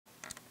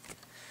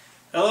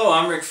Hello,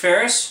 I'm Rick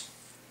Faris.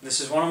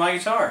 This is one of my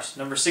guitars,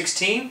 number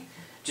 16.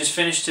 Just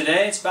finished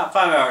today. It's about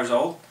 5 hours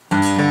old.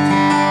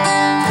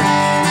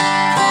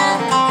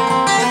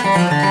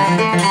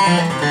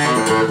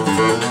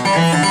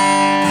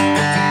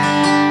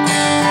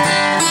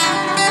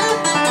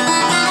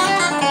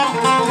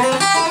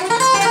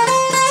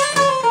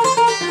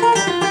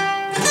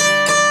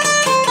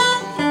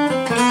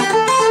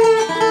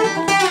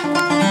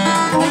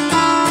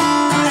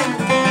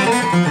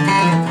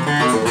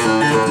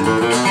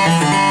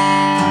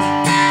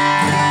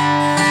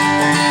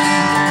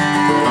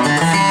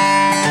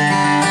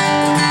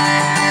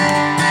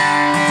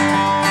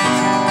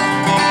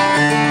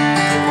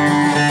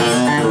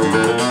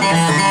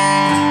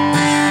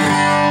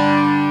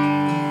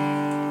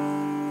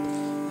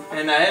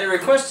 And I had a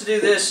request to do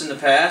this in the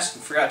past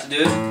and forgot to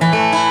do it.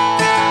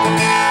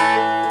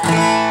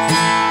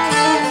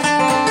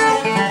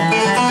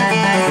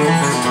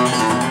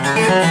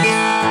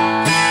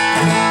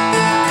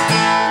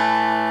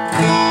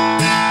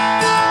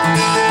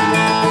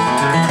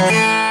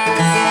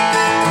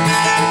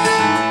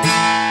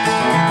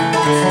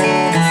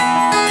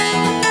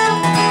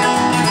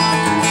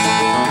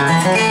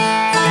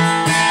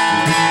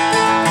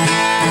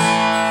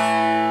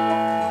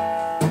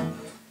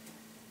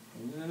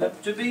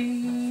 Up to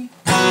be.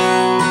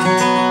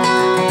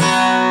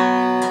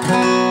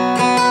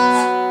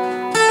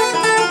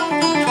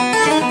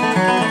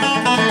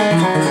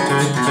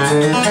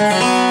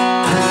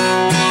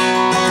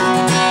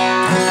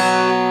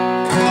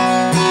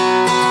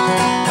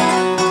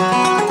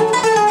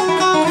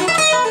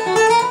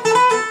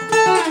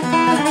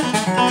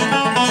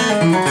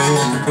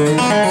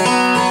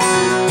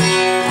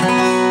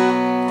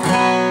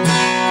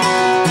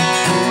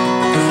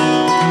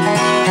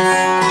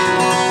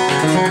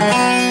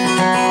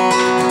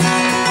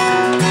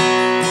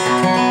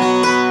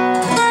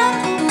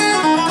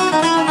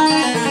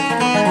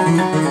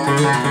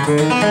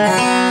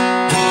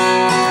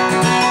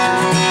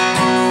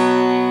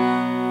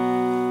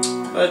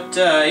 But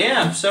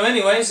yeah, so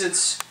anyways,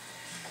 it's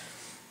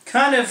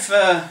kind of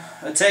a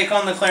take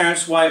on the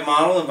Clarence white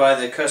model by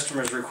the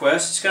customer's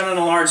request. It's got an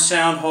enlarged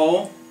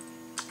Soundhole,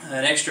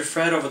 an extra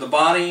fret over the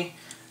body,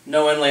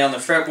 no inlay on the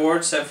fretboard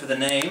except for the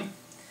name.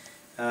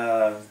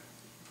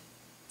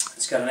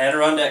 It's got an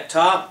Adirondack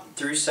top,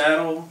 through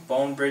saddle,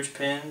 bone bridge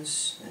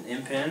pins, an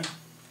in pin.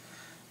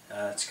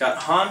 It's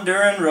got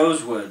Honduran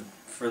Rosewood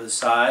for the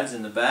sides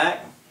and the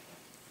back.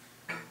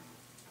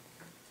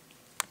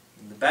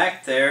 In the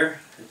back there,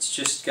 it's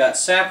just got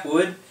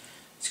sapwood.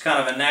 It's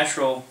kind of a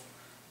natural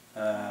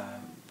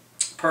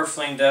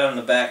purfling down on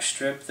the back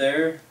strip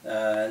there.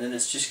 And then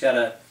it's just got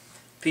a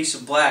piece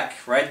of black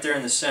right there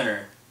in the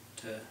center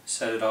to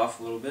set it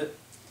off a little bit.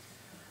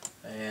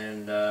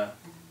 And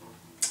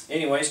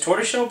anyways,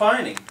 tortoiseshell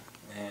binding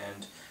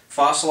and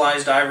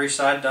fossilized ivory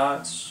side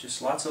dots.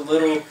 Just lots of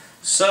little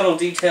subtle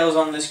details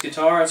on this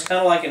guitar. It's kind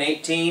of like an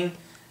 18,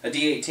 a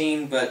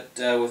D18, but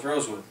with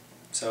rosewood.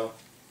 So,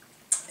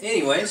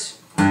 anyways.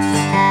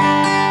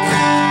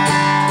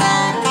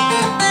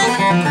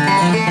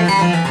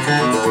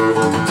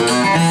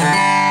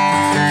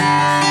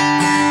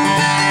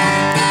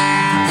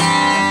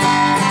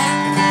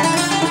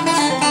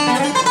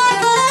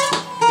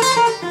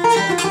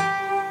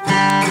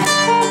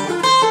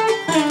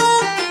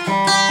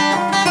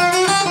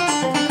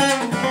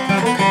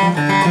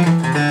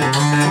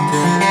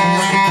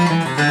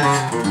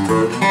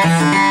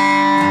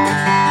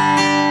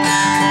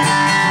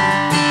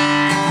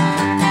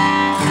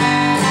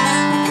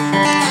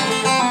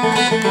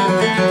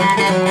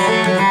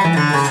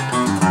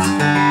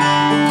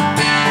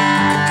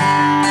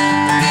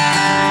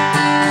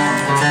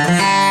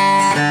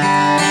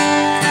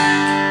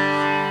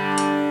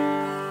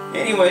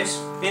 Anyways,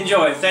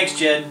 enjoy. Thanks,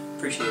 Jed.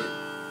 Appreciate it.